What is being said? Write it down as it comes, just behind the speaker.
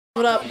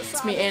What up?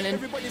 It's me,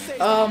 Anon.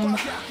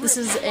 This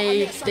is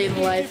a day in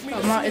the life.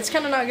 It's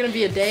kind of not gonna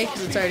be a day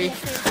because it's already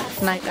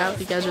night out.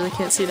 You guys really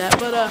can't see that,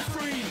 but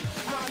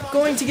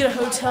going to get a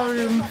hotel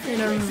room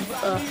in a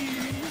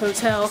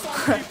hotel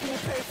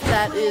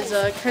that is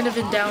kind of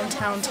in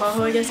downtown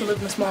Tahoe. I guess I live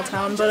in a small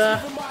town,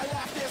 but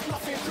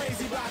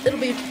it'll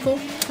be cool.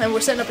 And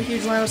we're setting up a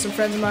huge line with some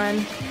friends of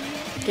mine,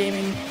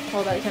 gaming,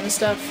 all that kind of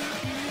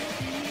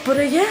stuff.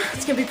 But yeah,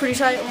 it's gonna be pretty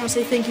tight. I want to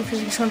say thank you for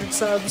 600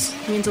 subs.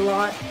 It means a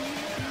lot.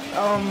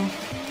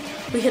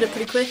 We hit it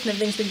pretty quick and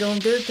everything's been going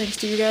good thanks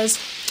to you guys.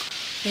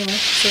 Anyway,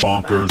 so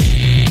bonkers.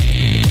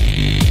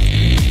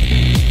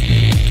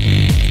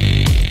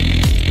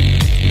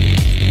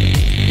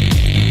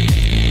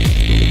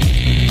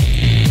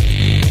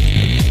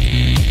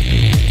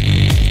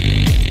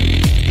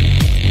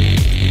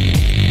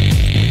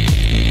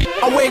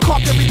 I wake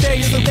up every day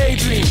is a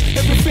daydream.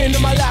 Everything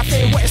in my life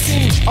ain't what it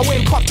seems. I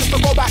wake up just to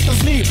go back to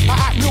sleep. I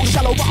act real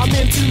shallow but I'm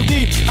in too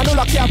deep. I know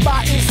like I'm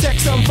about is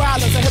sex and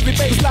violence. A heavy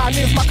baseline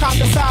is my kind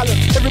of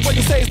silence.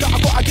 Everybody says that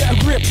I gotta get a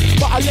grip,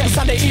 but I let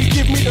sanity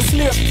give me the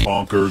slip.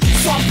 Bonkers.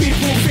 Some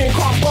people think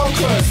I'm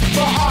bonkers,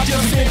 but I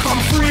just think I'm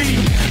free.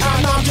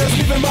 And I'm just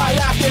living my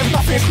life, there's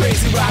nothing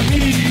crazy about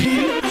me.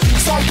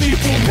 Some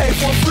people pay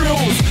for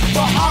thrills,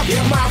 but I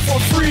get mine for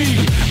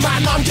free.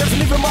 Man, I'm just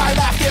living my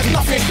life, there's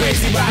nothing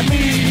crazy about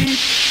me.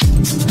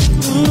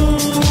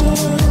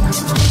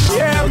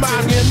 Yeah,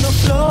 man, in the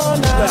floor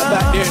now.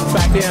 Back there,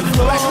 back there.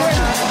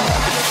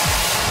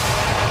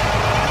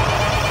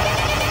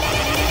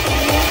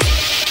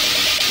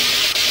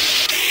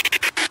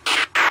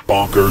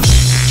 Bonkers.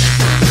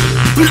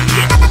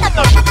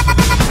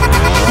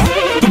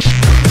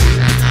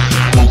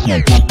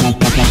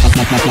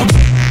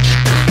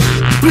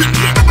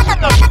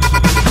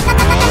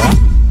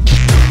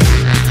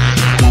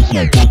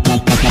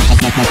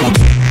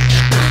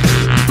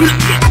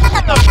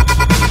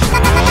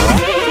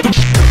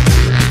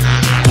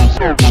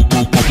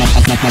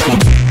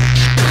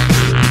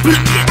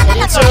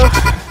 So,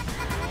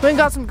 we went and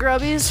got some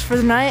grubbies for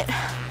the night,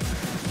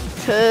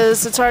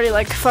 because it's already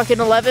like fucking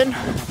 11.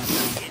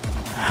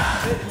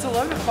 It's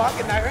 11 o'clock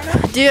at night right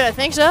now? Dude, I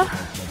think so.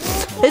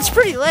 It's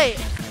pretty late.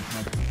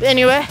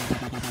 Anyway,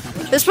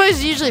 this place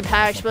is usually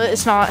packed, but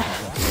it's not.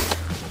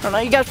 I don't know,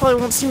 you guys probably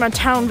won't see my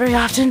town very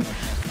often,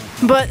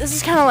 but this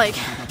is kind of like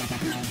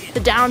the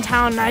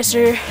downtown,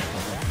 nicer,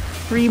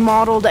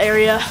 remodeled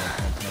area.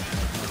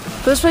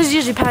 But this place is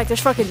usually packed, there's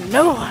fucking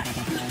no one.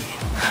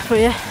 But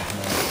yeah,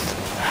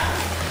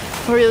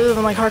 we're really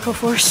living like hardcore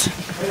force.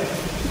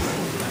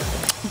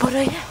 But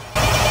yeah.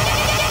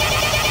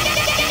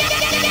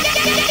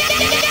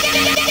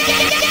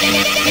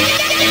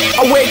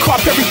 I wake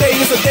up every day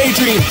is a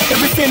daydream.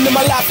 Everything in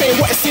my life ain't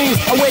what it seems.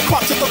 I wake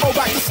up just to go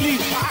back to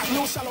sleep.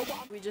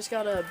 We just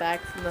got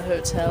back from the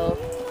hotel.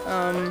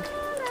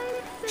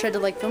 Tried to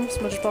like film as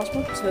much as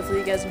possible, so hopefully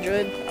you guys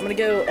enjoyed. I'm gonna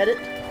go edit.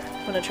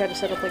 I'm gonna try to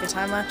set up like a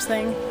time-lapse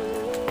thing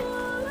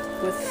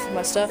with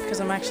my stuff because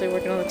I'm actually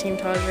working on the Team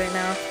Taj right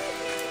now.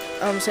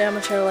 So yeah, I'm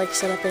gonna try to like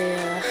set up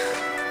a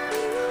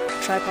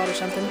tripod or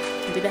something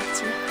and do that.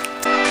 So yeah.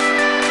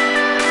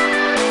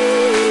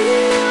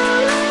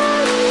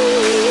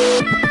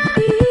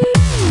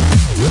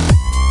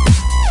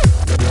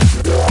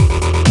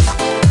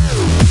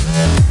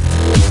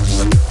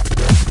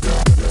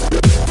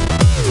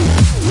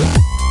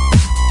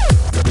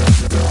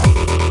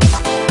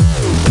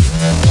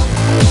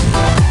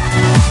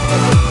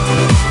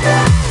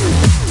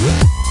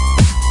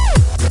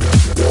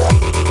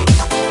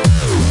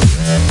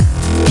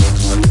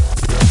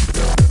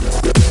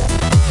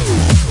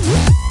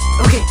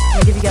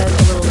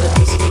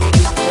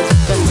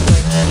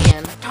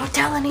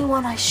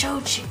 I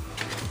showed you.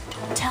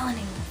 Don't tell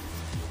anyone.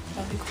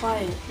 Don't be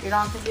quiet. You're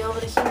not going to be able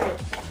to hear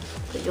it,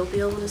 but you'll be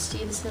able to see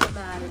the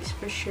cinematics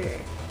for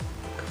sure.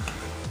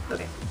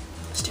 Okay,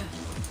 let's do it.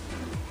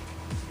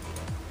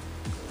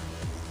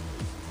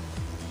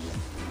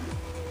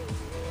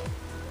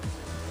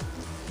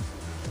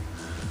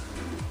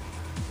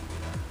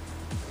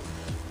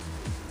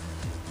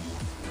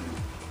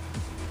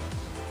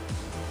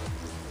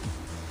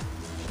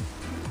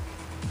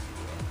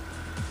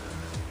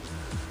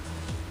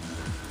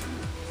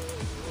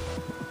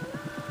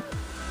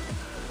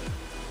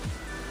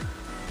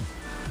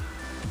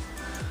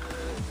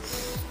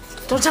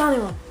 Don't tell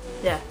anyone.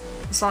 Yeah,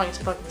 the song is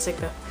fucking sick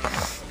though.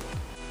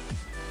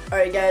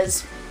 Alright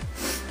guys.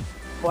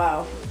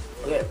 Wow.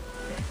 Okay.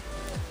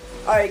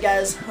 Alright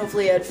guys,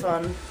 hopefully you had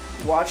fun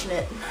watching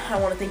it. I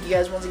want to thank you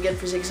guys once again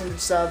for 600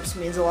 subs. It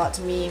means a lot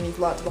to me, it means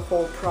a lot to the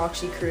whole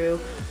Proxy crew.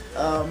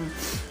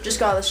 Just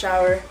got out of the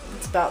shower.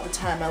 It's about the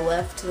time I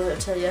left the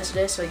hotel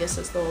yesterday, so I guess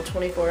that's the whole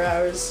 24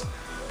 hours.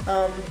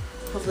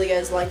 Hopefully you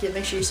guys like it.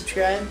 Make sure you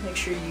subscribe. Make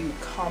sure you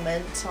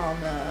comment on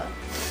the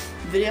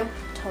video.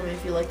 Tell me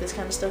if you like this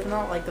kind of stuff or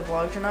not, like the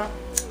vlogs or not.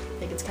 I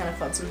think it's kind of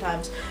fun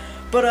sometimes.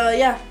 But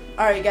yeah,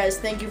 alright guys,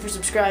 thank you for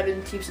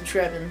subscribing. Keep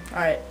subscribing.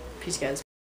 Alright, peace guys.